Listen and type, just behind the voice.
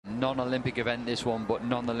non-Olympic event, this one, but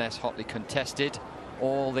nonetheless hotly contested.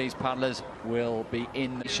 All these paddlers will be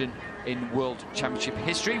in World Championship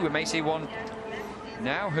history. We may see one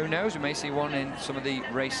now, who knows? We may see one in some of the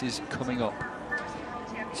races coming up.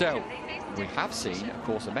 So, we have seen, of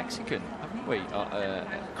course, a Mexican, haven't we?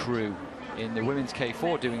 Crew in the women's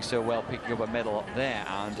K4 doing so well, picking up a medal up there.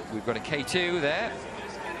 And we've got a K2 there.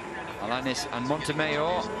 Alanis and Montemayor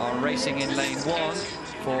are racing in lane 1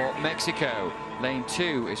 for Mexico. Lane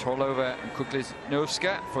 2 is Horlova and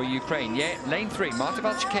Kuklisnovska for Ukraine. Yeah, lane 3, Marta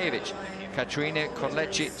Valchikevich, Katrina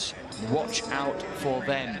Korlechic. Watch out for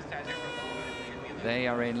them. They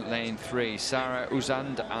are in lane 3. Sarah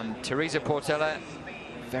Uzand and Teresa Portela,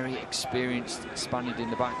 very experienced Spaniard in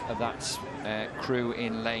the back of that crew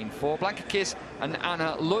in lane 4. Blanka Kiss and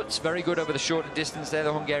Anna Lutz, very good over the shorter distance. They're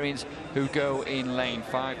the Hungarians who go in lane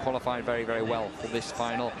 5, qualified very, very well for this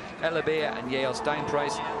final. Ella Beer and Yael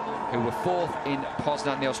Steinpreis, who were 4th in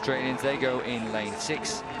Poznan, the Australians, they go in lane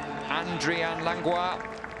 6. Andrian Langlois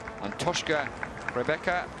and Toshka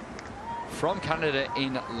Rebecca from Canada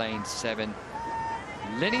in lane 7.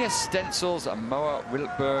 Linnea Stencils and Moa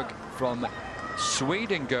Wiltberg from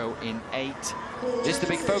Sweden go in 8. This is the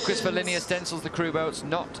big focus for Linnea Stencils, the crew boats,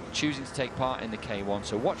 not choosing to take part in the K1,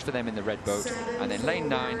 so watch for them in the red boat. And then lane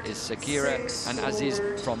 9 is Sakira and Aziz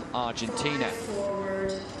from Argentina.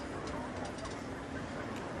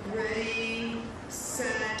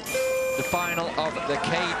 The final of the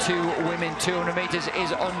K2 women 200 meters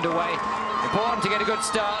is underway. Important to get a good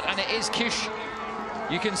start, and it is Kish.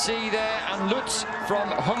 You can see there, and Lutz from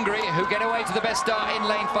Hungary, who get away to the best start in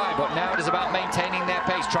lane 5. But now it is about maintaining their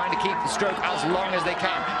pace, trying to keep the stroke as long as they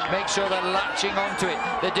can. Make sure they're latching onto it.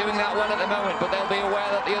 They're doing that well at the moment, but they'll be aware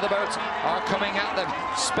that the other boats are coming at them.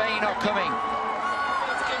 Spain are coming.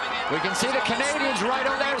 We can see the Canadians right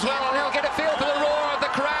on there as well, and they'll get a feel for the roar of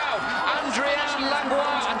the crowd. Andrian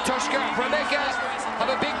Langlois and Toshka Rebecca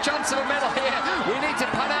have a big chance of a medal here. We need to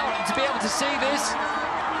pan out to be able to see this.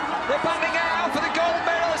 They're panning out for the gold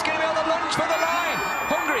medal. It's going to be on the lunge for the line.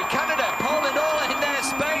 Hungary, Canada, Poland, all in there.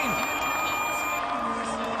 Spain.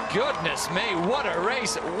 Goodness me, what a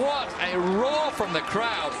race. What a roar from the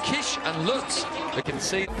crowd. Kish and Lutz. We can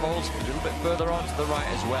see the poles a little bit further on to the right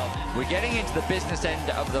as well. We're getting into the business end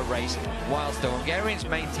of the race, whilst the Hungarians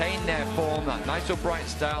maintain their form, that nice upright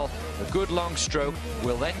style, a good long stroke.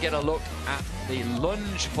 We'll then get a look at the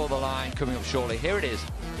lunge for the line coming up shortly. Here it is.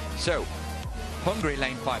 So, Hungary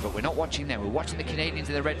lane 5, but we're not watching them. We're watching the Canadians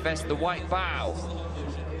in the red vest, the white bow.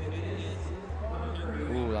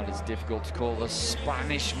 Ooh, that is difficult to call. The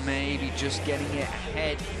Spanish maybe just getting it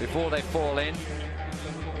ahead before they fall in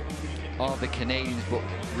of the Canadians, but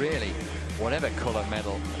really, whatever colour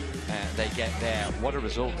medal they get there, what a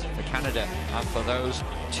result for Canada and for those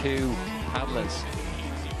two paddlers.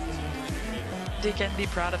 They can be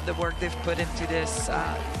proud of the work they've put into this.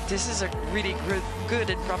 This is a really good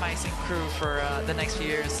and promising crew for the next few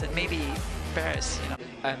years, and maybe Paris, you know.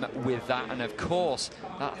 With that, and of course,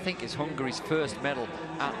 that I think is Hungary's first medal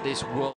at this World